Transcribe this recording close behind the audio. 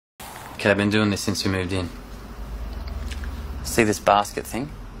Okay, I've been doing this since we moved in. See this basket thing?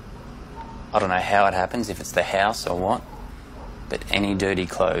 I don't know how it happens, if it's the house or what, but any dirty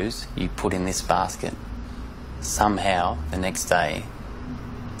clothes you put in this basket, somehow the next day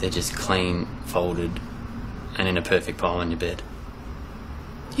they're just clean, folded, and in a perfect pile on your bed.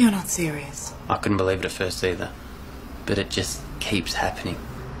 You're not serious. I couldn't believe it at first either, but it just keeps happening.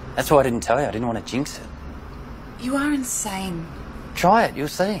 That's why I didn't tell you. I didn't want to jinx it. You are insane. Try it, you'll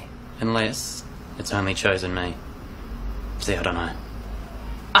see. Unless it's only chosen me. See, I don't know.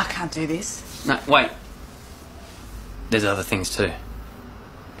 I can't do this. No, wait. There's other things too.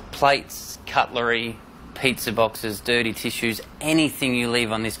 Plates, cutlery, pizza boxes, dirty tissues, anything you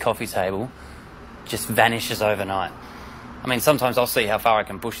leave on this coffee table just vanishes overnight. I mean, sometimes I'll see how far I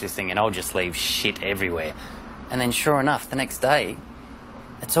can push this thing and I'll just leave shit everywhere. And then sure enough, the next day,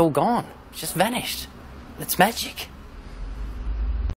 it's all gone. It's just vanished. It's magic.